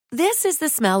This is the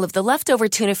smell of the leftover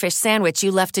tuna fish sandwich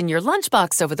you left in your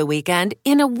lunchbox over the weekend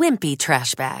in a wimpy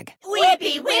trash bag.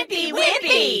 Wimpy, wimpy,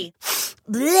 wimpy!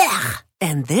 Blech!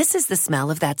 And this is the smell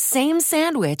of that same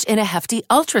sandwich in a Hefty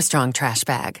Ultra Strong trash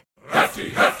bag.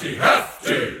 Hefty, hefty,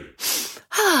 hefty!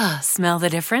 Smell the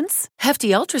difference?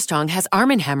 Hefty Ultra Strong has Arm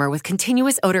 & Hammer with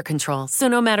continuous odor control, so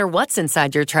no matter what's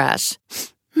inside your trash,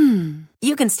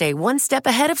 you can stay one step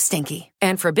ahead of stinky.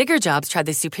 And for bigger jobs, try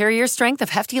the superior strength of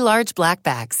Hefty Large Black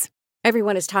Bags.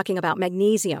 Everyone is talking about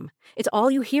magnesium. It's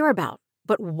all you hear about.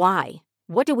 But why?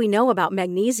 What do we know about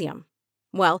magnesium?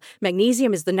 Well,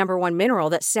 magnesium is the number one mineral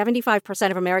that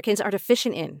 75% of Americans are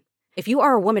deficient in. If you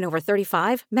are a woman over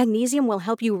 35, magnesium will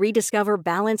help you rediscover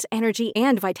balance, energy,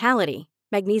 and vitality.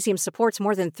 Magnesium supports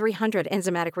more than 300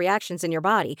 enzymatic reactions in your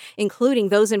body, including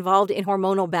those involved in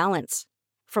hormonal balance.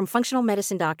 From functional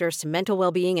medicine doctors to mental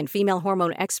well-being and female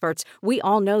hormone experts, we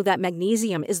all know that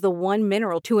magnesium is the one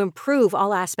mineral to improve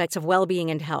all aspects of well-being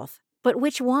and health. But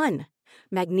which one?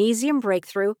 Magnesium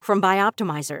Breakthrough from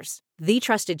Bioptimizers, the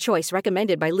trusted choice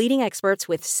recommended by leading experts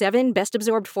with 7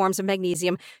 best-absorbed forms of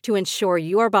magnesium to ensure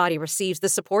your body receives the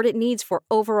support it needs for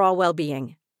overall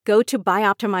well-being. Go to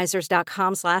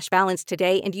bioptimizers.com/balance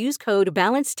today and use code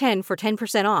BALANCE10 for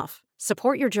 10% off.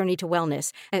 Support your journey to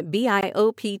wellness at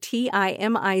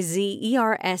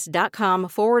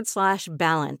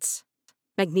bioptimizers.com/balance.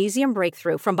 Magnesium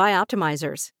Breakthrough from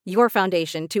Bioptimizers, your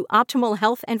foundation to optimal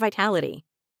health and vitality.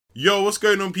 Yo, what's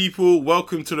going on, people?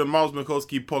 Welcome to the Miles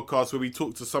Mikulski podcast, where we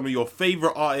talk to some of your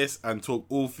favorite artists and talk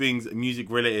all things music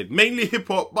related, mainly hip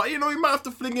hop, but we might have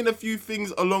to fling in a few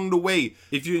things along the way.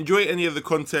 If you enjoy any of the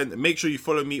content, make sure you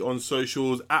follow me on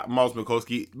socials at Miles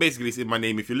Mikulski. Basically, it's in my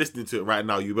name. If you're listening to it right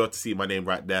now, you'll be able to see my name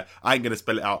right there. I ain't gonna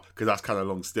spell it out because that's kind of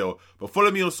long still, but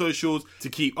follow me on socials to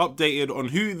keep updated on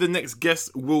who the next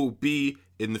guest will be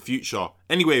in the future.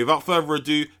 Anyway, without further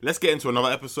ado, let's get into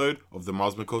another episode of the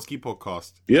Miles Mikulski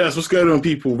podcast. Yes, what's going on,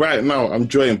 people? Right now, I'm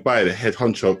joined by the head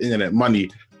honcho of Internet Money,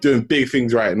 doing big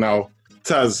things right now.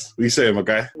 Taz, what you saying, my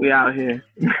guy? We out here.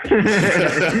 All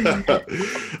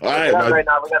right, man. Right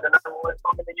now, we got the number one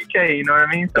song in the UK, you know what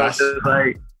I mean? So it's just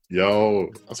like...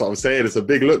 Yo, that's what I'm saying. It's a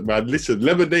big look, man. Listen,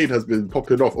 Lemonade has been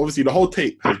popping off. Obviously, the whole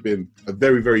tape has been a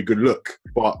very, very good look.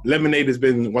 But Lemonade has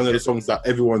been one of the songs that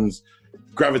everyone's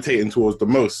gravitating towards the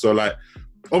most. So, like,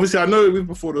 obviously, I know it was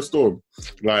Before the Storm.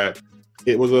 Like,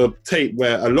 it was a tape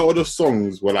where a lot of the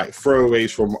songs were, like,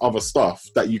 throwaways from other stuff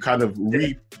that you kind of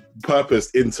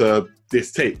repurposed into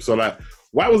this tape. So, like,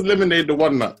 why was Lemonade the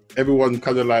one that everyone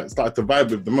kind of, like, started to vibe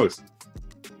with the most?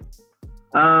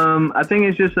 I think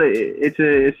it's just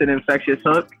it's an infectious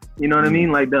hook. You know what I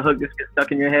mean? Like the hook just gets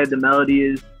stuck in your head. The melody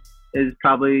is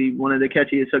probably one of the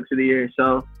catchiest hooks of the year.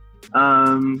 So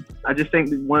I just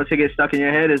think once it gets stuck in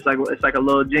your head, it's like a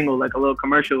little jingle, like a little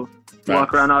commercial. You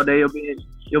walk around all day, you'll be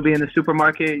in the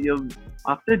supermarket, you'll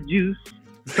off the juice.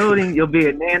 You'll be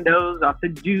at Nando's off the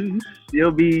juice.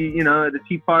 You'll be, at the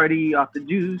tea party off the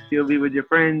juice. You'll be with your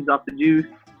friends off the juice.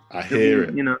 I hear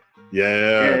it.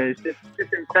 Yeah, it's just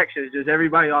infectious. Just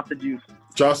everybody off the juice.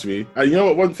 Trust me. And you know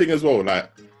what? One thing as well, like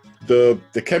the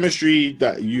chemistry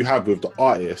that you have with the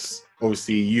artists,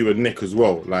 obviously you and Nick as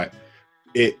well. Like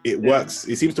it works.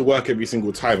 It seems to work every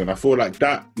single time. And I feel like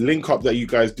that link up that you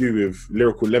guys do with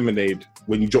Lyrical Lemonade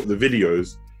when you drop the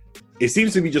videos, it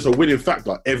seems to be just a winning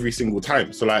factor every single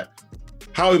time. So like,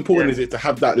 how important is it to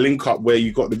have that link up where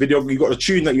you got the video, you got a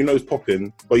tune that you know is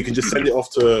popping, but you can just send it off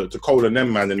to Cole and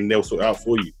them, man, and they'll sort it out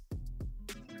for you?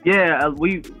 Yeah,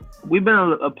 we've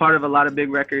been a part of a lot of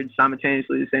big records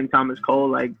simultaneously at the same time as Cole.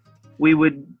 Like we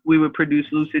would produce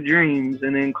Lucid Dreams,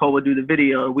 and then Cole would do the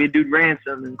video. Or we'd do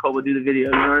Ransom, and Cole would do the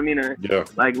video. You know what I mean? Or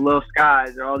like Lil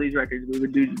Skies, or all these records we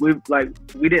didn't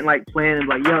plan and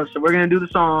like, yo, so we're gonna do the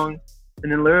song,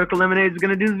 and then Lyrical Lemonade is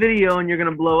gonna do the video, and you're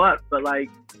gonna blow up. But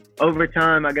like over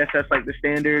time, I guess that's like the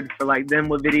standard for like them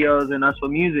with videos and us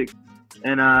with music.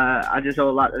 And I just owe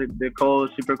a lot to Cole,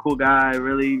 super cool guy,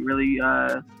 really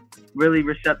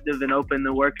receptive and open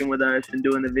to working with us and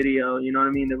doing the video. You know what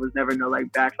I mean? There was never no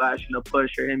like backlash, no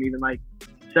push, or him even like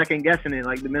second guessing it.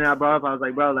 Like the minute I brought up, I was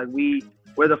like, bro, like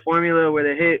we're the formula, we're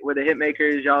the hit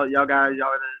makers. Y'all guys, y'all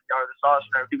are the sauce.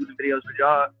 Whenever people do videos with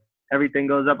y'all, everything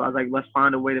goes up. I was like, let's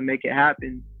find a way to make it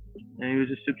happen. And he was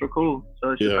just super cool. So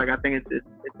it's just like, I think it's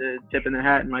a tip in the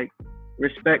hat, and like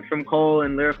respect from Cole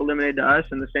and Lyrical Lemonade to us,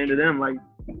 and the same to them. Like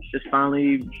it's just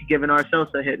finally giving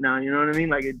ourselves a hit now. You know what I mean?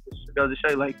 Like it just goes to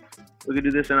show, like we could do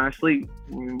this in our sleep.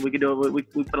 We could do it. We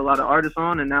put a lot of artists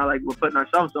on, and now like we're putting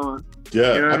ourselves on.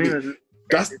 Yeah, you know what I mean?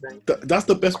 That's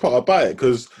the best part about it,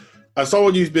 because as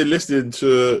someone who's been listening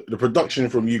to the production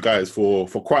from you guys for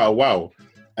quite a while,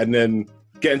 and then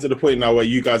getting to the point now where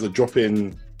you guys are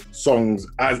dropping songs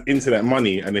as Internet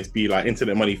Money, and it's be like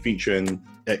Internet Money featuring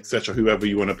etc. whoever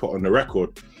you want to put on the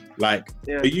record. Like,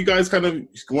 are you guys kind of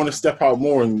want to step out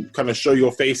more and kind of show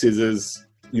your faces as,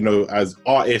 you know, as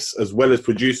artists as well as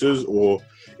producers, or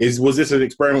was this an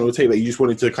experimental tape that you just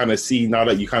wanted to kind of see now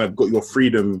that you kind of got your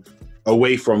freedom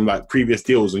away from like previous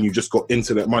deals and you just got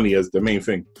Internet Money as the main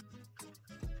thing?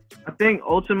 I think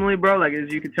ultimately, bro, like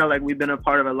as you can tell, like we've been a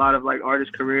part of a lot of like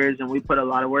artist careers and we put a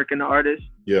lot of work into artists.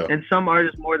 Yeah. And some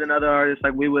artists more than other artists,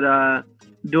 like we would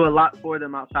do a lot for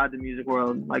them outside the music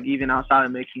world, like even outside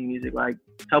of making music, like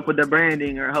help with their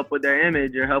branding or help with their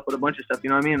image or help with a bunch of stuff.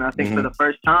 You know what I mean? I think for the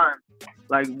first time,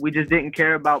 like we just didn't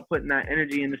care about putting that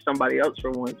energy into somebody else for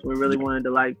once. We really wanted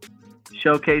to like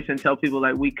showcase and tell people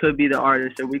like we could be the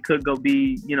artist, or we could go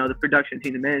be, you know, the production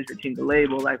team, the management team, the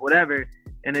label, like whatever.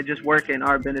 And it just work in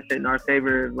our benefit, in our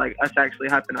favor, like us actually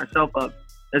hyping ourselves up,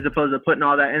 as opposed to putting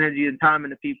all that energy and time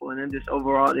into people and then just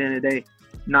overall at the end of the day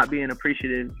not being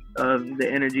appreciative of the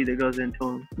energy that goes into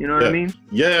them. You know what I mean?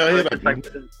 Yeah, I hear that. It's like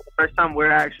the first time we're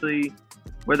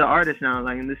the artists now,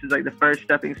 like, and this is like the first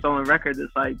stepping stone record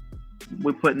that's like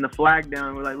we're putting the flag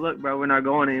down. We're like, look, bro, we're not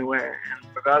going anywhere.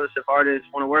 And regardless if artists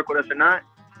want to work with us or not,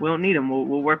 we don't need them.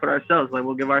 We'll work with ourselves. Like,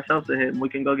 we'll give ourselves a hit, and we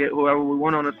can go get whoever we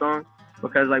want on a song,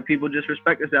 because like people just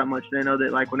respect us that much. They know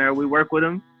that like whenever we work with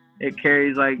them, it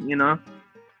carries like, you know,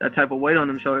 that type of weight on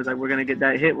them shoulders. Like, we're gonna get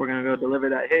that hit. We're gonna go deliver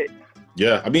that hit.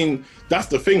 Yeah, I mean, that's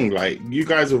the thing. Like, you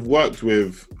guys have worked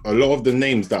with a lot of the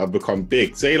names that have become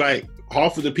big. Say like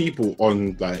half of the people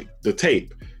on like the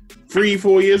tape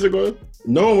 3-4 years ago,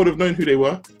 no one would have known who they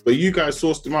were, but you guys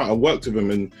sourced them out and worked with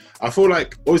them. And I feel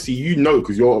like, obviously, you know,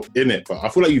 because you're in it, but I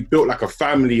feel like you've built like a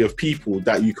family of people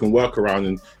that you can work around,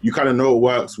 and you kind of know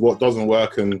what works, what doesn't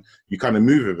work, and you kind of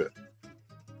move with it.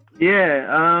 Yeah,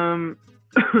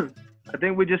 I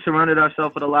think we just surrounded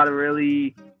ourselves with a lot of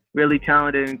really, really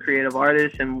talented and creative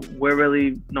artists, and we're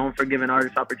really known for giving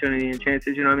artists opportunity and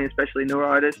chances, you know what I mean, especially newer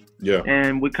artists. Yeah.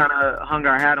 And we kind of hung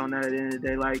our hat on that at the end of the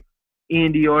day, like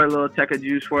Ian Dior, Lil Tecca,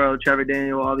 Juice WRLD, Trevor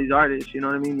Daniel, all these artists, you know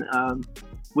what I mean?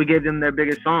 We gave them their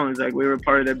biggest songs, like we were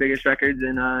part of their biggest records,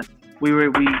 and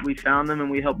we found them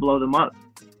and we helped blow them up.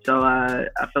 So I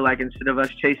feel like instead of us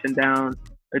chasing down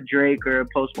a Drake or a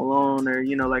Post Malone or,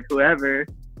 you know, like whoever,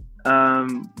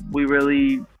 we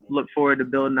really look forward to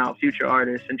building out future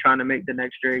artists and trying to make the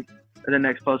next Drake or the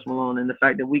next Post Malone. And the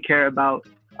fact that we care about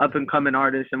up and coming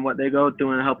artists and what they go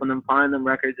through and helping them find them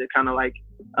records that kind of like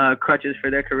crutches for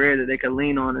their career that they can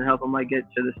lean on and help them like get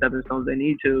to the stepping stones they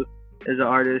need to as an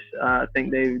artist. I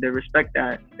think they respect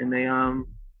that, and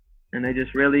they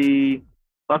just really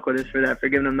fuck with us for that, for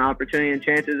giving them the opportunity and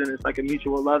chances. And it's like a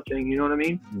mutual love thing, you know what I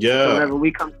mean? Yeah. So whenever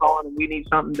we come calling and we need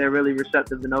something, they're really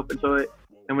receptive and open to it.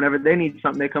 And whenever they need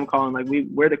something, they come calling. Like,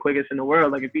 we're the quickest in the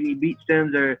world. Like, if you need beat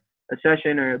stems or a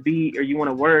session or a beat, or you want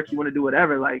to work, you want to do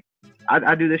whatever, like,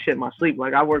 I do this shit in my sleep.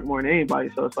 Like, I work more than anybody.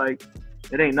 So it's like,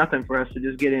 it ain't nothing for us to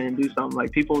just get in and do something.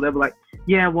 Like, people, they'll be like,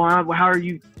 yeah, well, how are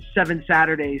you 7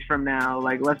 Saturdays from now?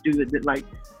 Like, let's do it. Like,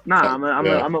 nah,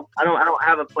 I don't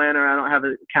have a planner. I don't have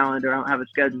a calendar. I don't have a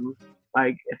schedule.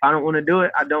 Like, if I don't want to do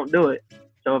it, I don't do it.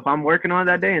 So if I'm working on it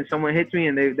that day and someone hits me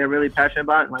and they're really passionate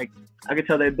about it, like, I can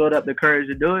tell they build up the courage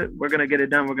to do it, we're going to get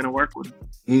it done. We're going to work with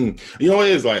it. You know what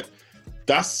it is? Like,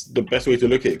 that's the best way to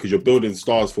look at it, because you're building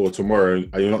stars for tomorrow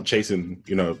and you're not chasing,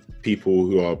 you know, people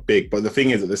who are big. But the thing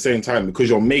is, at the same time,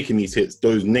 because you're making these hits,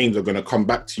 those names are going to come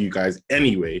back to you guys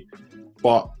anyway.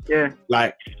 But yeah,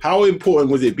 like, how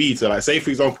important would it be to, like, say, for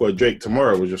example, a Drake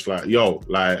tomorrow was just like, yo,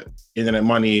 like, Internet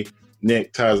Money,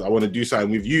 Nick, Taz, I want to do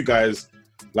something with you guys.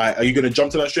 Like, are you going to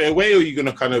jump to that straight away, or are you going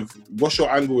to kind of, what's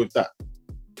your angle with that?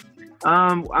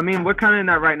 I mean, we're kind of in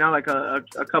that right now. Like, a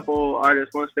couple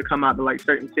artists wants to come out to like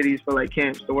certain cities for like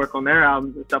camps to work on their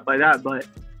albums and stuff like that. But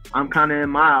I'm kind of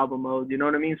in my album mode. You know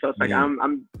what I mean? So it's like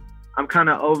I'm kind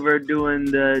of overdoing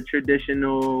the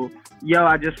traditional. Yo,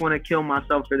 I just want to kill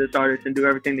myself for this artist and do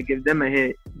everything to give them a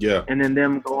hit. Yeah. And then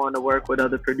them go on to work with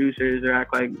other producers or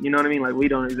act like, you know what I mean? Like, we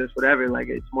don't exist, whatever. Like,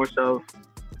 it's more so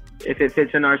if it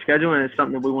fits in our schedule and it's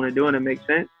something that we want to do and it makes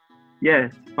sense. Yeah,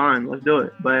 fine, let's do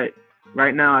it. But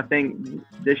right now, I think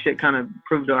this shit kind of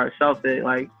proved to ourselves that,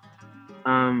 like,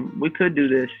 we could do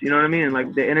this, you know what I mean? And,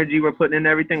 like, the energy we're putting into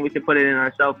everything, we could put it in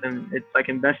ourselves, and it's like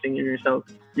investing in yourself.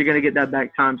 You're going to get that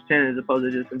back times 10 as opposed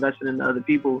to just investing in other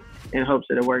people in hopes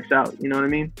that it works out, you know what I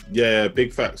mean? Yeah,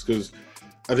 big facts, because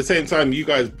at the same time, you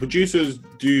guys, producers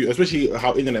do, especially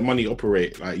how Internet Money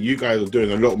operate, like, you guys are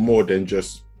doing a lot more than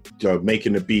just, you know,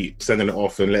 making a beat, sending it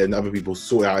off and letting other people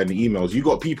sort it out in the emails. You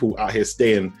got people out here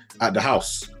staying at the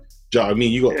house. Do you know what I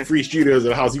mean? You got 3 studios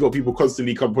in the house. You got people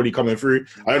constantly probably coming through.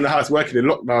 I don't know how it's working in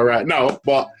lockdown right now,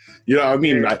 but you know what I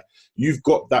mean? Like, you've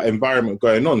got that environment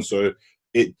going on. So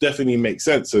it definitely makes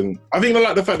sense. And I think I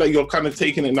like the fact that you're kind of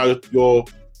taking it now, you're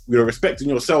respecting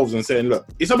yourselves and saying, look,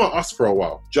 it's about us for a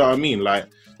while. Do you know what I mean? Like,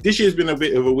 this year's been a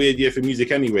bit of a weird year for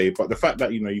music anyway, but the fact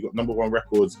that, you know, you got #1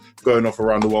 records going off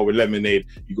around the world with Lemonade,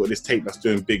 you got this tape that's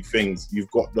doing big things, you've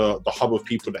got the hub of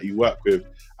people that you work with,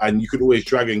 and you could always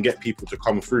drag and get people to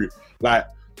come through. Like,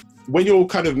 when you're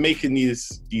kind of making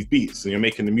these beats and you're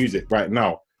making the music right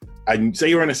now, and say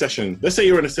you're in a session, let's say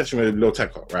you're in a session with Lil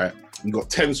Tecca, right? You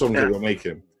got 10 songs that you're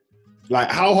making.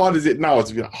 Like, how hard is it now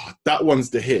to be like, oh, that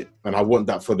one's the hit, and I want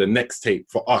that for the next tape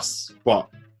for us, but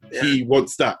he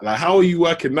wants that. Like, how are you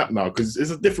working that now? Because it's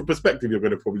a different perspective you're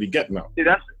going to probably get now. See,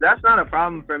 that's not a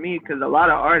problem for me, because a lot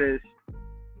of artists,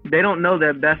 they don't know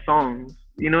their best songs.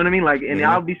 You know what I mean? Like, and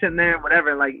I'll be sitting there,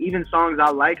 whatever, like, even songs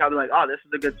I like, I'll be like, oh, this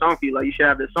is a good song for you. Like, you should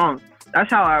have this song.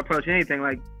 That's how I approach anything.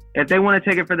 Like, if they want to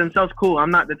take it for themselves, cool. I'm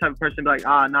not the type of person to be like,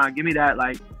 nah, give me that.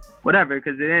 Like, whatever.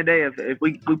 Because at the end of the day, if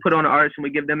we put on an artist and we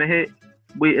give them a hit,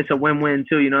 it's a win-win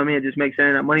too. You know what I mean? It just makes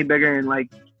that money bigger, and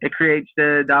like, it creates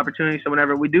the opportunity. So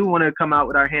whenever we do want to come out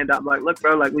with our hand out, like, look,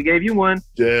 bro, like, we gave you one.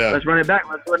 Yeah. Let's run it back.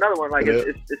 Let's do another one. Like,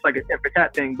 it's like a tit for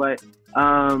tat thing. But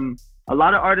a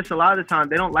lot of artists, a lot of the time,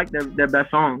 they don't like their best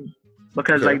songs,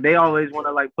 because like, they always want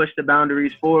to like push the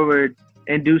boundaries forward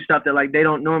and do stuff that like they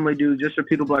don't normally do, just for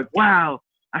people to be like, wow,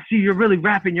 I see you're really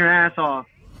rapping your ass off,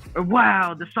 or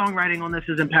wow, the songwriting on this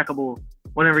is impeccable.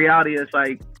 When in reality, it's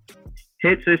like,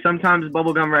 hits are sometimes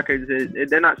bubblegum records.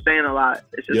 They're not saying a lot.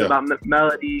 It's just about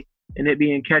melody and it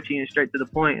being catchy and straight to the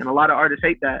point. And a lot of artists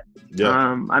hate that.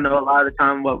 Yeah. I know a lot of the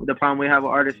time what the problem we have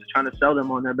with artists is trying to sell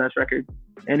them on their best record.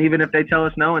 And even if they tell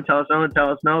us no and tell us no and tell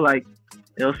us no, like,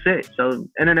 it'll sit. So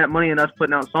internet money and us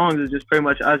putting out songs is just pretty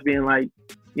much us being like,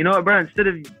 you know what, bro, instead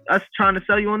of us trying to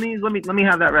sell you on these, let me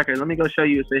have that record. Let me go show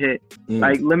you it's a hit.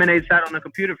 Like, Lemonade sat on the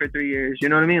computer for 3 years. You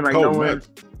know what I mean? Like, no one.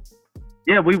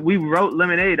 Yeah, we wrote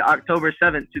Lemonade October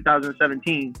 7th,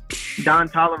 2017. Don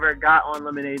Toliver got on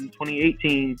Lemonade in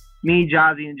 2018. Me,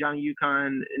 Jazzy, and Johnny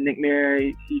Yukon, Nick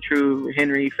Mary, E-True,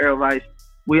 Henry, Pharaoh Vice,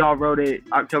 we all wrote it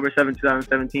October 7th,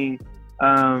 2017.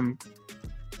 Don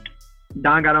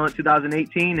got on in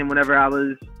 2018, and whenever I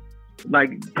was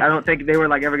like, I don't think they were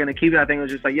like ever gonna keep it. I think it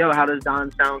was just like, yo, how does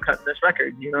Don sound cutting this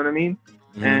record? You know what I mean?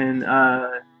 And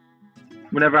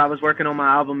whenever I was working on my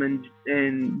album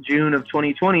in June of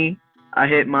 2020, I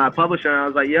hit my publisher and I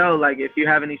was like, yo, like, if you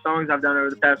have any songs I've done over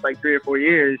the past like 3 or 4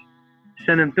 years,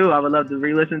 send them through. I would love to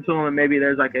re-listen to them, and maybe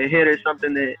there's like a hit or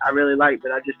something that I really like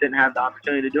that I just didn't have the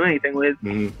opportunity to do anything with.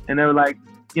 And they were like,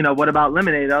 you know, what about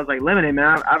Lemonade? I was like, Lemonade,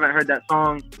 man, I haven't heard that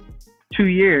song 2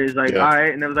 years. Like, all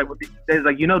right. And they was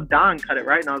like, you know, Don cut it,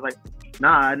 right? And I was like,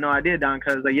 nah, I had no idea Don cut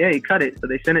it. I was like, yeah, he cut it. So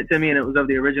they sent it to me, and it was of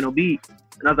the original beat.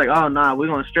 And I was like, oh, nah, we're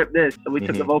going to strip this. So we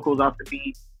took the vocals off the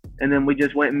beat. And then we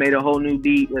just went and made a whole new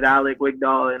beat with Alec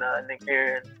Wigdahl and Nick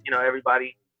Aaron, you know,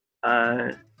 everybody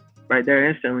right there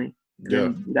instantly.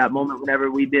 Yeah. That moment whenever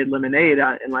we did Lemonade,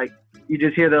 and like, you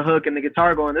just hear the hook and the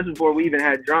guitar going. This is before we even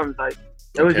had drums. Like,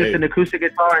 it was just an acoustic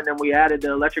guitar, and then we added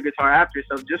the electric guitar after.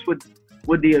 So just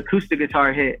with the acoustic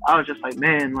guitar hit, I was just like,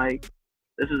 man, like,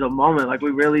 this is a moment. Like,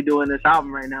 we really doing this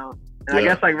album right now. And I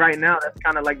guess like right now, that's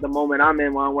kind of like the moment I'm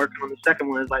in while I'm working on the second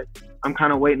one. Is like, I'm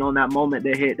kind of waiting on that moment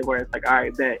to hit, to where it's like, all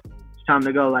right, bet, it's time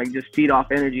to go. Like, just feed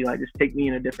off energy. Like, just take me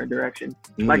in a different direction.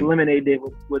 Like Lemonade did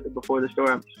with the Before the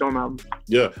Storm album.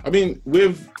 Yeah, I mean,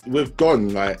 with Don,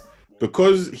 like,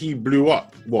 because he blew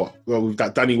up, with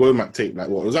that Danny Womack tape, like,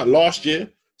 was that last year?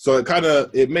 So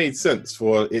it made sense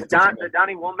for it. The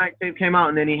Donnie Womack tape came out,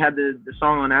 and then he had the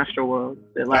song on Astroworld.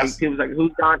 That, like, he was like,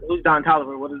 who's Don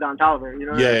Toliver? What is Don Toliver? You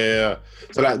know? Yeah.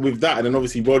 So like with that, and then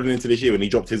obviously rolling into this year when he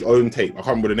dropped his own tape. I can't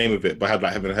remember the name of it, but I had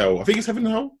like Heaven and Hell. I think it's Heaven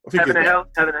and Hell. Heaven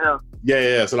and Hell.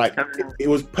 Yeah. So like, it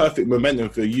was perfect momentum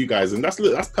for you guys, and that's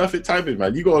perfect timing,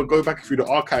 man. You gotta go back through the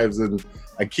archives and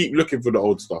keep looking for the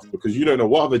old stuff, because you don't know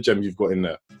what other gems you've got in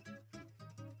there.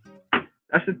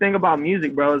 That's the thing about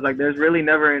music, bro. Is like, there's really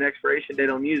never an expiration date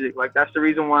on music. Like, that's the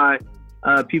reason why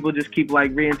people just keep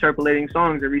like reinterpolating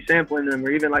songs or resampling them,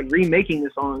 or even like remaking the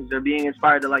songs, or being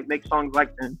inspired to like make songs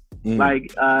like them.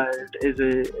 Like, as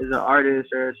an artist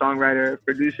or a songwriter, or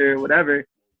producer, or whatever,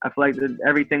 I feel like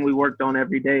everything we worked on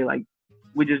every day, like,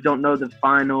 we just don't know the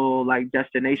final like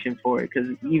destination for it. Because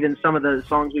even some of the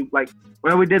songs we like,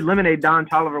 when we did Lemonade, Don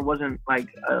Toliver wasn't like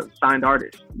a signed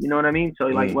artist. You know what I mean? So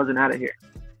he like wasn't out of here.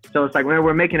 So it's like, when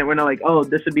we're making it, we're not like, oh,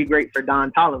 this would be great for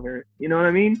Don Toliver. You know what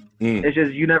I mean? It's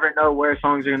just, you never know where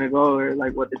songs are going to go, or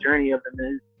like what the journey of them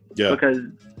is. Yeah. Because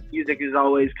music is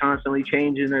always constantly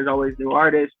changing. There's always new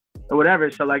artists or whatever.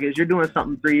 So like, as you're doing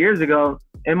something 3 years ago,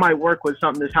 it might work with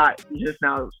something that's hot, just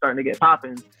now starting to get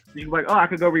popping. You're like, oh, I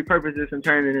could go repurpose this and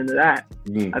turn it into that.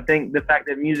 I think the fact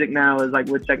that music now is like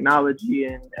with technology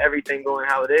and everything going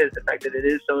how it is, the fact that it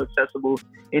is so accessible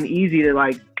and easy to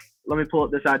like, let me pull up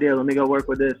this idea, let me go work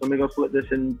with this, let me go flip this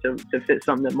into to fit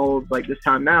something that molds like this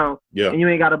time now. Yeah. And you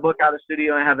ain't got to book out a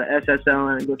studio and have an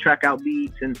SSL and go track out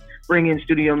beats and bring in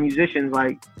studio musicians.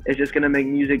 Like, it's just going to make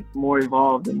music more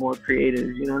evolved and more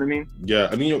creative. You know what I mean? Yeah.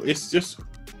 I mean, it's just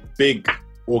big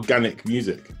organic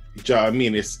music. Do you know what I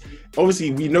mean? It's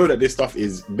obviously, we know that this stuff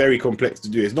is very complex to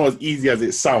do. It's not as easy as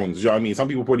it sounds. Do you know what I mean? Some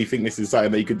people probably think this is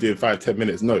something that you could do in 5-10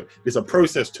 minutes. No, there's a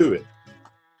process to it.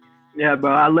 Yeah,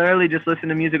 bro. I literally just listen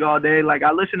to music all day. Like,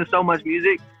 I listen to so much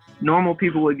music, normal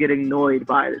people would get annoyed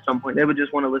by it at some point. They would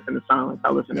just want to listen to silence.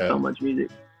 I listen to so much music.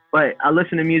 But I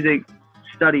listen to music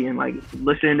studying, like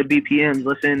listening to BPMs,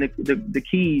 listening to the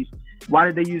keys. Why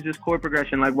did they use this chord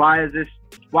progression? Like, why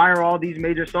are all these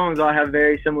major songs all have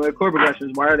very similar chord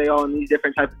progressions? Why are they all in these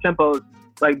different types of tempos?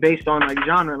 Like, based on like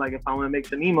genre, like if I want to make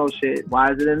some emo shit,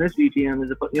 why is it in this BPM?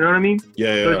 You know what I mean?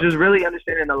 Yeah. So it's just really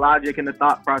understanding the logic and the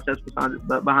thought process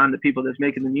behind the people that's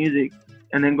making the music,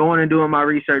 and then going and doing my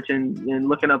research and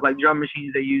looking up like drum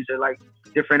machines they use or like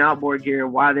different outboard gear,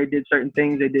 why they did certain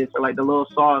things they did for like the little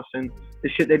sauce and the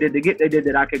shit they did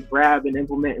that I could grab and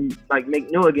implement and like make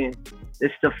new again.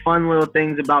 It's the fun little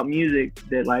things about music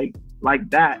that like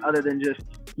that, other than just,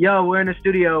 yo, we're in the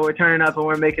studio, we're turning up and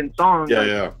we're making songs.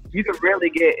 You can really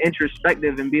get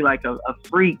introspective and be like a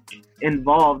freak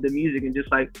involved in music and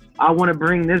just like, I want to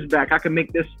bring this back. I can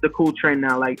make this the cool trend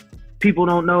now. Like, people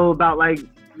don't know about like,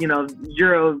 you know,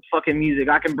 Euro fucking music.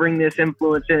 I can bring this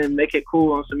influence in and make it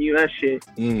cool on some US shit.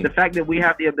 The fact that we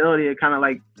have the ability to kind of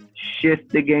like shift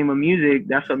the game of music,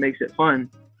 that's what makes it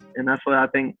fun. And that's what I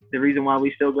think the reason why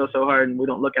we still go so hard and we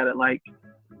don't look at it like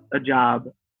a job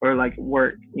or like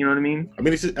work. You know what I mean? I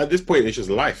mean, it's just, at this point, it's just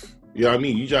life. You know what I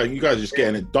mean? You guys are just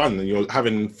getting it done and you're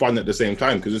having fun at the same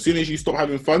time. Because as soon as you stop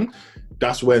having fun,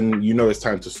 that's when you know it's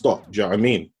time to stop. Do you know what I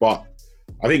mean? But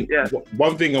I think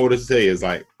one thing I would say is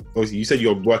like, obviously you said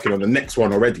you're working on the next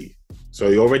one already. So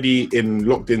you're already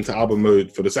locked into album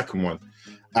mode for the second one.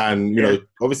 And, you know,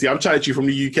 obviously I'm chatting to you from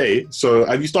the UK. So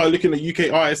have you started looking at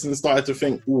UK artists and started to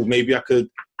think, oh, maybe I could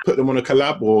put them on a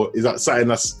collab? Or is that something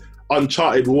that's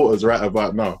uncharted waters right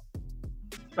about now?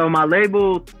 So my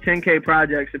label, 10K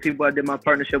Projects, the people I did my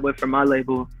partnership with from my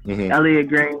label, Elliot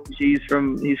Grange, he's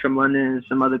from London, and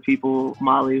some other people,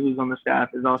 Molly, who's on the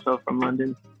staff, is also from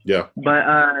London. Yeah.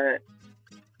 But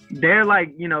they're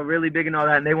like, you know, really big and all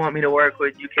that, and they want me to work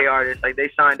with UK artists. Like,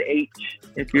 they signed H,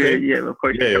 if you're, of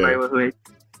course, you're familiar with who H.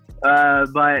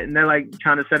 And they're like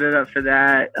trying to set it up for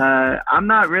that. I'm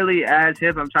not really as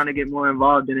hip. I'm trying to get more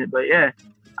involved in it, but yeah,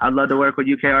 I'd love to work with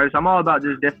UK artists. I'm all about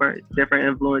just different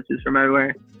influences from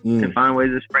everywhere and find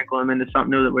ways to sprinkle them into something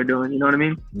new that we're doing. You know what I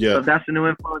mean? Yeah. So if that's the new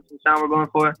influence and sound we're going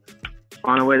for,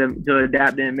 find a way to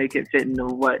adapt it and make it fit into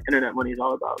what internet money is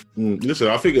all about. Listen,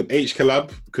 I think an H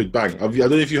collab could bang. I don't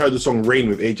know if you heard the song Rain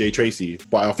with AJ Tracy,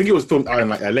 but I think it was filmed out in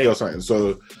like LA or something.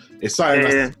 So it's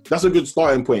something that's a good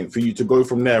starting point for you to go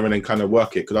from there and then kind of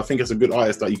work it. Because I think it's a good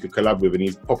artist that you could collab with, and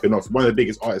he's popping off. One of the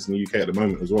biggest artists in the UK at the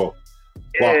moment as well.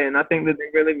 Yeah, and I think that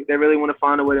they really want to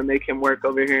find a way to make him work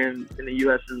over here in the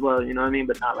US as well, you know what I mean?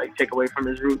 But not like take away from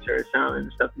his roots or his sound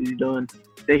and stuff that he's doing.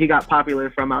 That he got popular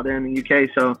from out there in the UK,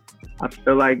 so I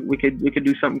feel like we could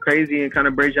do something crazy and kind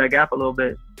of bridge that gap a little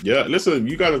bit. Yeah, listen,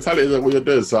 you guys are talented at what you're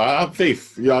doing, so I have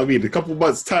faith. You know what I mean? A couple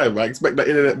months' time, I expect that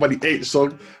Internet Money H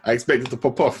song, I expect it to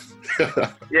pop off.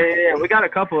 yeah, we got a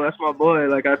couple. That's my boy.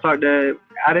 Like, I talked to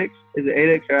Addicts, is it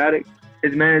Addicts or Addicts?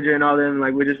 His manager and all them,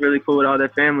 like, we're just really cool with all their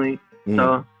family.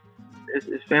 So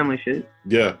it's family shit.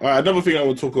 Yeah. All right, another thing I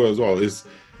want to talk about as well is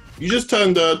you just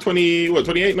turned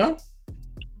 28 now?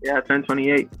 Yeah, I turned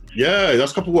 28. Yeah,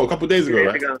 that's a couple days ago,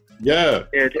 right? Yeah.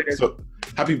 Yeah. So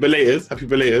happy belated.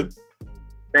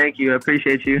 Thank you. I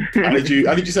appreciate you. How did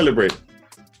you celebrate?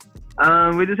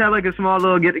 We just had like a small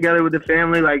little get together with the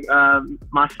family. Like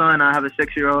my son, I have a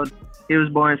 6-year-old. He was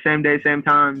born same day, same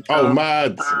time. So,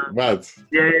 mad.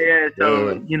 Yeah.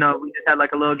 So, you know, we just had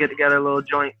like a little get together, a little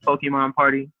joint Pokemon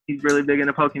party. He's really big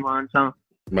into Pokemon, so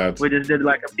we just did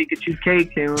like a Pikachu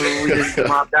cake and we just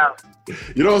mopped out.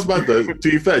 You know what's mad though? To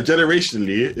be fair,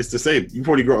 generationally, it's the same. You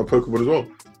probably grew up on Pokemon as well.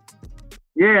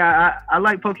 Yeah, I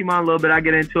like Pokemon a little bit. I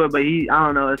get into it, but I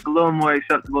don't know, it's a little more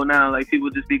acceptable now. Like, people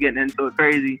just be getting into it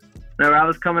crazy. Whenever I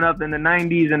was coming up in the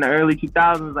 90s and the early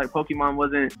 2000s, like, Pokemon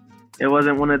wasn't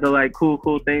one of the like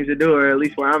cool things to do, or at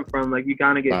least where I'm from. Like, you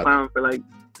kind of get clowned for like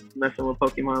messing with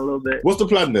Pokemon a little bit. What's the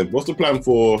plan then? What's the plan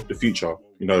for the future?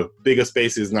 You know, bigger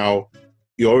spaces now.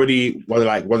 You're already one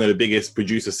of the biggest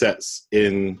producer sets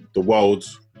in the world.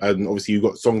 and obviously you've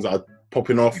got songs that are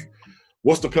popping off.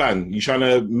 What's the plan? You trying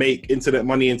to make internet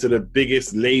money into the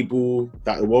biggest label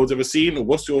that the world's ever seen? Or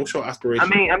what's your short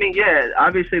aspiration? I mean, yeah,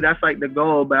 obviously that's like the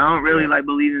goal, but I don't really like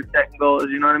believe in setting goals.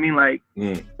 You know what I mean? Like,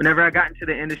 whenever I got into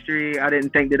the industry, I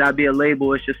didn't think that I'd be a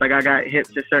label. It's just like I got hip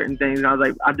to certain things, and I was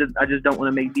like, I just don't want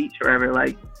to make beats forever.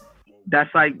 Like,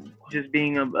 that's like just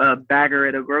being a bagger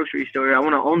at a grocery store. I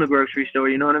want to own the grocery store.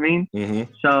 You know what I mean?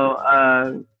 Mm-hmm.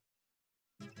 So,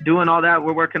 doing all that,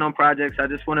 we're working on projects. I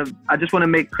just want to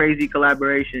make crazy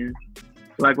collaborations,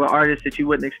 like with artists that you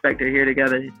wouldn't expect to hear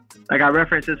together. Like I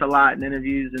reference this a lot in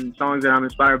interviews and songs that I'm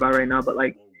inspired by right now. But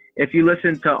like, if you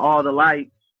listen to All the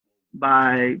Lights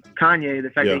by Kanye,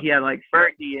 the fact that he had like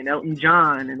Fergie and Elton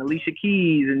John and Alicia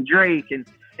Keys and Drake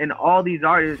and all these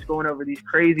artists going over these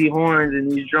crazy horns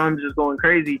and these drums just going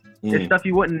crazy, it's stuff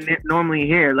you wouldn't normally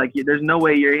hear. Like there's no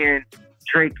way you're hearing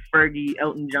Drake, Fergie,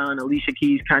 Elton John, Alicia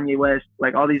Keys, Kanye West,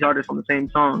 like all these artists on the same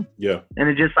song. Yeah. And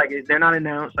it's just like they're not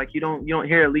announced. Like you don't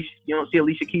hear Alicia, you don't see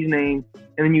Alicia Keys' name,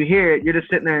 and then you hear it, you're just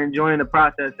sitting there enjoying the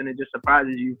process, and it just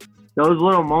surprises you. Those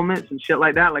little moments and shit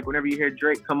like that, like whenever you hear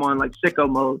Drake come on like Sicko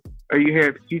Mode, or you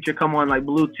hear Future come on like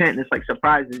Blue Tint, and it's like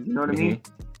surprises. You know what I mean?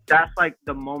 That's like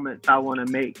the moments I want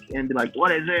to make and be like,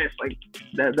 what is this?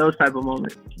 Like those type of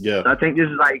moments. Yeah. So I think this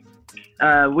is like.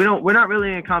 We're not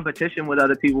really in competition with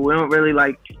other people. We don't really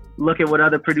like look at what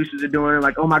other producers are doing.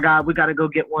 Like, oh my God, we got to go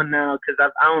get one now. Cause I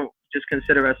don't just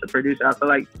consider us a producer. I feel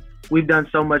like we've done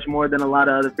so much more than a lot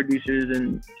of other producers,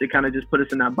 and to kind of just put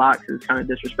us in that box is kind of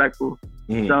disrespectful.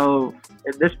 So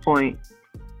at this point,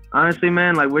 honestly,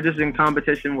 man, like we're just in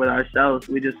competition with ourselves.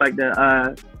 We just like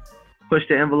to push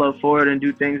the envelope forward and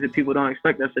do things that people don't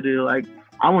expect us to do. Like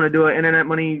I want to do an Internet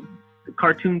Money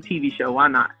cartoon TV show. Why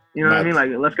not? You know what I mean? Like,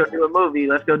 let's go do a movie.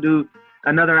 Let's go do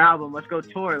another album. Let's go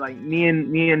tour. Like me and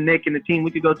Nick and the team,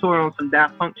 we could go tour on some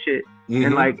Daft Punk shit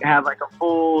and like have like a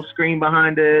full screen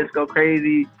behind us, go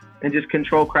crazy, and just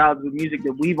control crowds with music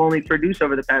that we've only produced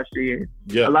over the past 3 years.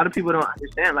 Yeah. A lot of people don't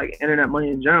understand like Internet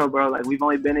Money in general, bro. Like we've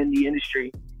only been in the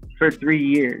industry for 3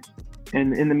 years,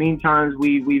 and in the meantime,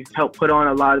 we've helped put on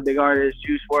a lot of big artists: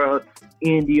 Juice WRLD,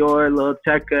 Ian Dior, Lil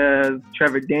Tecca,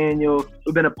 Trevor Daniel.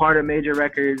 We've been a part of major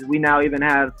records. We now even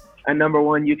have a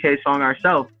 #1 UK song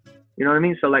ourselves. You know what I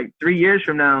mean? So like 3 years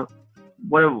from now,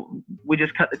 we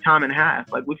just cut the time in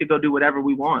half. Like we could go do whatever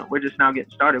we want. We're just now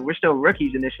getting started. We're still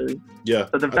rookies initially. Yeah.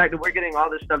 So the fact that we're getting all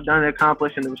this stuff done and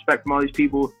accomplished, and the respect from all these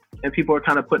people, and people are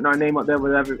kind of putting our name up there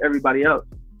with everybody else,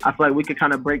 I feel like we could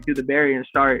kind of break through the barrier and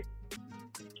start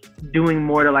doing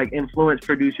more to like influence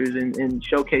producers and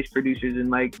showcase producers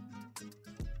and like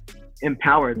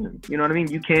empower them. You know what I mean?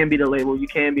 You can be the label, you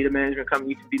can be the management company,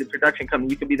 you can be the production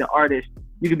company, you can be the artist,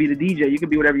 you can be the DJ, you can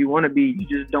be whatever you want to be. You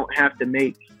just don't have to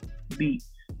make beats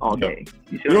all day.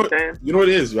 You see what I'm saying? You know what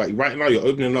it is? Like right now you're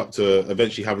opening up to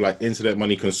eventually have like Internet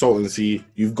Money consultancy.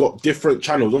 You've got different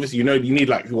channels. Obviously, you know, you need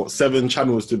like 7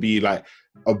 channels to be like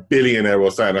a billionaire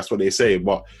or something. That's what they say.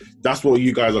 But that's what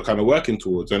you guys are kind of working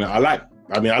towards. And I like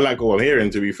what I'm hearing,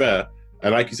 to be fair.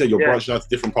 And like you said, you're branching out to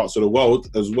different parts of the world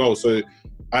as well. So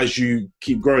as you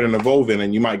keep growing and evolving,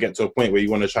 and you might get to a point where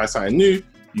you want to try something new,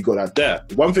 you got that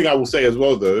there. One thing I will say as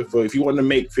well, though, for if you want to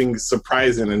make things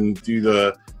surprising and do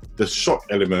the shock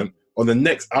element, on the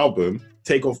next album,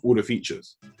 take off all the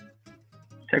features.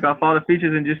 Take off all the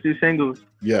features and just do singles.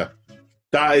 Yeah.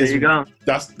 That is, there you go.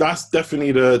 That's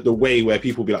definitely the way where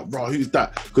people be like, bro, who's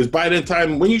that? Because by the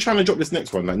time, when you trying to drop this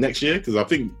next one, like next year? Because I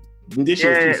think this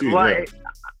year is too soon. Well,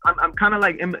 I'm kind of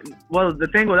like, the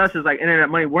thing with us is like Internet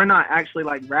Money, we're not actually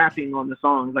like rapping on the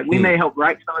songs. Like we may help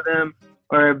write some of them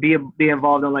or be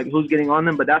involved in like who's getting on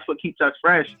them, but that's what keeps us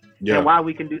fresh and why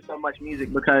we can do so much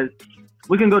music, because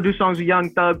we can go do songs with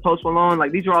Young Thug, Post Malone.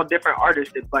 Like these are all different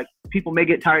artists that like people may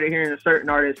get tired of hearing a certain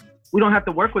artist. We don't have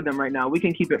to work with them right now. We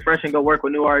can keep it fresh and go work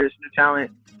with new artists, new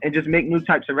talent, and just make new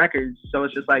types of records. So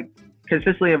it's just like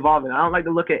consistently evolving. I don't like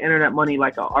to look at Internet Money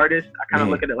like an artist. I kind of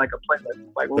look at it like a playlist.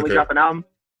 Like when we drop an album,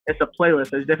 it's a playlist.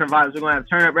 There's different vibes. We're going to have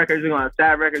turn-up records. We're going to have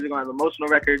sad records. We're going to have emotional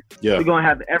records. Yeah. We're going to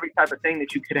have every type of thing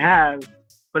that you could have,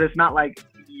 but it's not like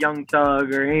Young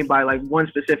Thug or anybody, like one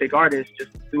specific artist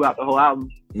just throughout the whole album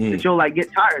that you'll like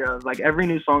get tired of. Like every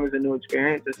new song is a new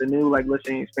experience. It's a new like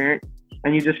listening experience.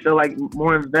 And you just feel like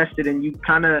more invested, and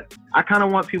I kind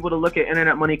of want people to look at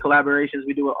Internet Money collaborations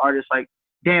we do with artists like,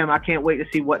 damn, I can't wait to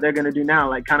see what they're going to do now.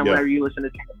 Like kind of whenever you listen to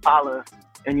Tame Impala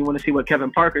and you want to see what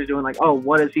Kevin Parker's doing, like, oh,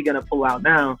 what is he going to pull out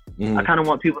now? I kind of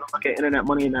want people to look at Internet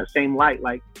Money in that same light.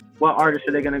 Like, what artists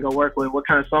are they going to go work with? What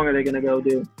kind of song are they going to go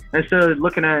do? Instead of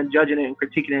looking at it and judging it and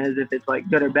critiquing it as if it's like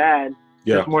good or bad,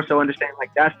 just more so understand like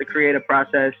that's the creative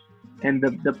process, and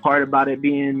the part about it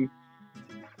being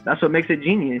that's what makes it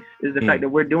genius, is the fact that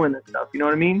we're doing this stuff. You know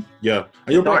what I mean? Yeah.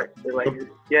 And you're art. Like,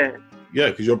 yeah. Yeah,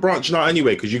 because you're branching out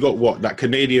anyway, because you got what, that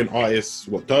Canadian artist,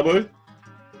 what, Turbo?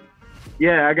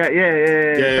 Yeah, I got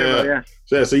yeah.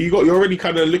 So you're already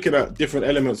kind of looking at different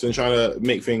elements and trying to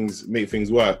make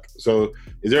things work. So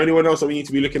is there anyone else that we need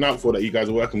to be looking out for that you guys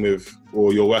are working with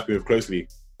or you're working with closely?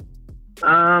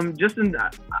 I'm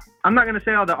not gonna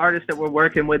say all the artists that we're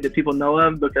working with that people know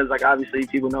of, because like obviously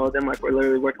people know them, like we're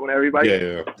literally working with everybody.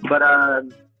 Yeah. But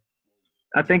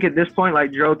I think at this point,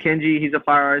 like Dro Kenji, he's a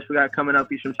fire artist we got coming up.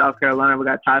 He's from South Carolina. We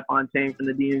got Ty Fontaine from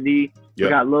the DMV. Yep. We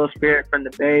got Lil Spirit from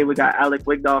the Bay. We got Alec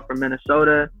Wigdahl from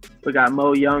Minnesota. We got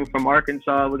Mo Young from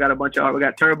Arkansas. We got a bunch of art. We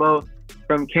got Turbo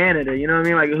from Canada. You know what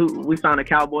I mean? Like we found a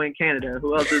cowboy in Canada.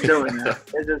 Who else is doing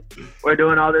that? We're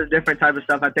doing all this different type of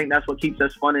stuff. I think that's what keeps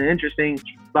us fun and interesting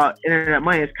about Internet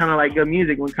Money. It's kind of like good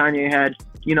music when Kanye had,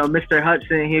 you know, Mr.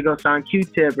 Hudson. He'd go sign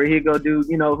Q-Tip, or he'd go do,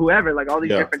 you know, whoever, like all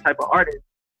these different type of artists.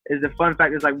 Is the fun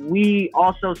fact is like we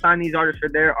also sign these artists for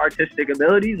their artistic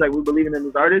abilities, like we believe in them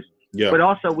as artists, but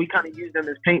also we kind of use them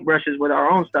as paintbrushes with our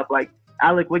own stuff. Like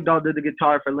Alec Wigdahl did the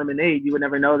guitar for Lemonade. You would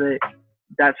never know that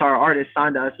that's our artist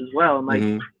signed to us as well. And like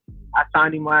I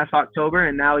signed him last October,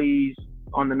 and now he's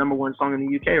on the #1 song in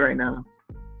the UK right now.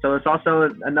 So it's also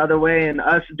another way, in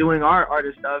us doing our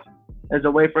artist stuff as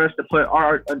a way for us to put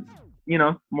our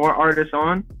more artists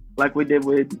on, like we did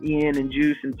with Ian and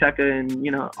Juice and Tekka and, you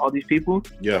know, all these people.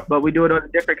 Yeah. But we do it on a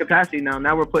different capacity now.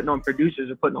 Now we're putting on producers,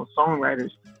 we're putting on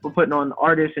songwriters, we're putting on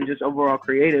artists and just overall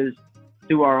creators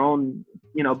through our own,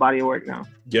 you know, body of work now.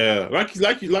 Yeah. Like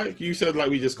you said, like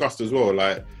we discussed as well,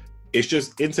 like it's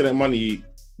just Internet Money.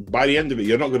 By the end of it,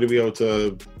 you're not going to be able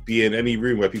to be in any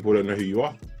room where people don't know who you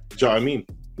are. Do you know what I mean?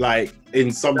 Like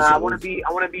in some I want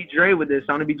to be Dre with this.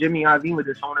 I want to be Jimmy Iovine with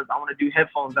this. I want to do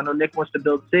headphones. I know Nick wants to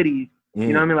build cities.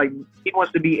 You know what I mean? Like he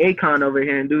wants to be Akon over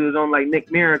here and do his own like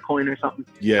Nick Mirror coin or something.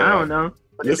 Yeah. I don't know.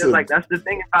 But it's just like that's the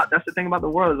thing about the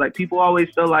world. Is like people always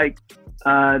feel like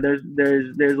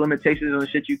there's limitations on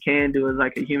shit you can do as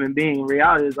like a human being. In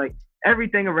reality is like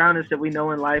everything around us that we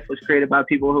know in life was created by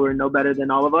people who are no better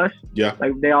than all of us. Yeah.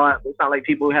 Like it's not like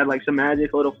people who had like some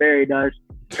magic little fairy dust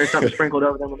or something sprinkled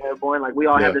over them when they were born. Like we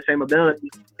all have the same ability.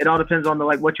 It all depends on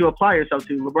what you apply yourself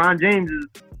to. LeBron James is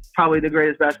probably the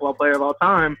greatest basketball player of all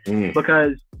time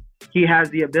because he has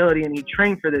the ability and he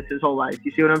trained for this his whole life.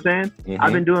 You see what I'm saying?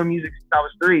 I've been doing music since I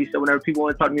was 3. So whenever people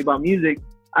want to talk to me about music,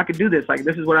 I could do this. Like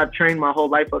this is what I've trained my whole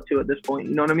life up to at this point.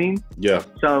 You know what I mean? Yeah.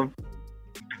 So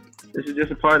this is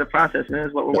just a part of the process, man.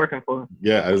 It's what we're working for.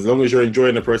 Yeah, as long as you're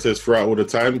enjoying the process throughout all the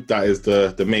time, that is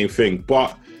the main thing.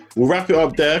 But we'll wrap it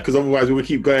up there because otherwise we will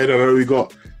keep going. I know we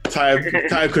got time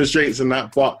constraints and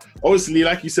that. But obviously,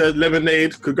 like you said,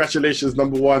 Lemonade, congratulations,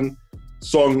 #1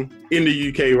 song in the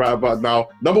UK right about now.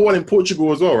 #1 in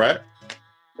Portugal as well, right?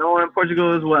 #1 in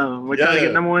Portugal as well. We're trying to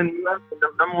get #1 in the US and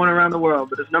 #1 around the world.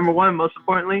 But it's #1, most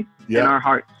importantly, in our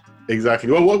hearts.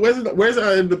 Exactly. Well, where's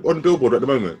it on Billboard at the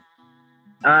moment?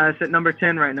 It's at number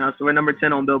 10 right now, so we're number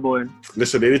 10 on Billboard.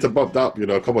 Listen, they need to bump that up, you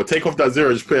know. Come on, take off that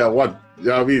 0, just put it at 1. You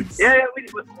know what I mean? Yeah,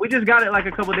 we just got it like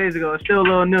a couple days ago. It's still a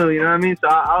little new, you know what I mean? So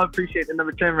I'll appreciate the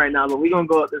number 10 right now, but we're going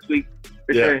to go up this week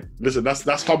for sure. Listen,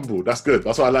 that's humble. That's good.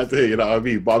 That's what I like to hear, you know what I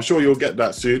mean? But I'm sure you'll get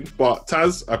that soon. But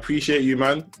Taz, I appreciate you,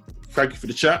 man. Thank you for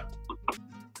the chat.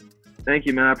 Thank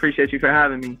you, man. I appreciate you for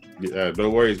having me. Yeah,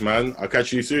 no worries, man. I'll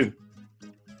catch you soon.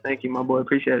 Thank you, my boy.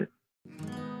 Appreciate it.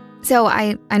 So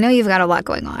I know you've got a lot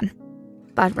going on,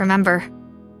 but remember,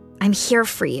 I'm here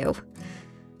for you.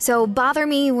 So bother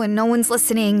me when no one's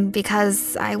listening,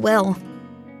 because I will.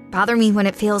 Bother me when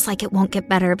it feels like it won't get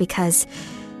better, because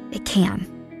it can.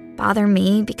 Bother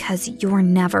me because you're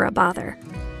never a bother.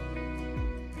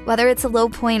 Whether it's a low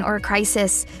point or a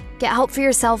crisis, get help for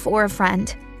yourself or a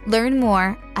friend. Learn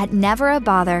more at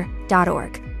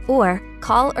neverabother.org or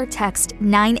call or text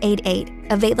 988,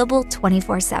 available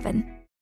 24/7.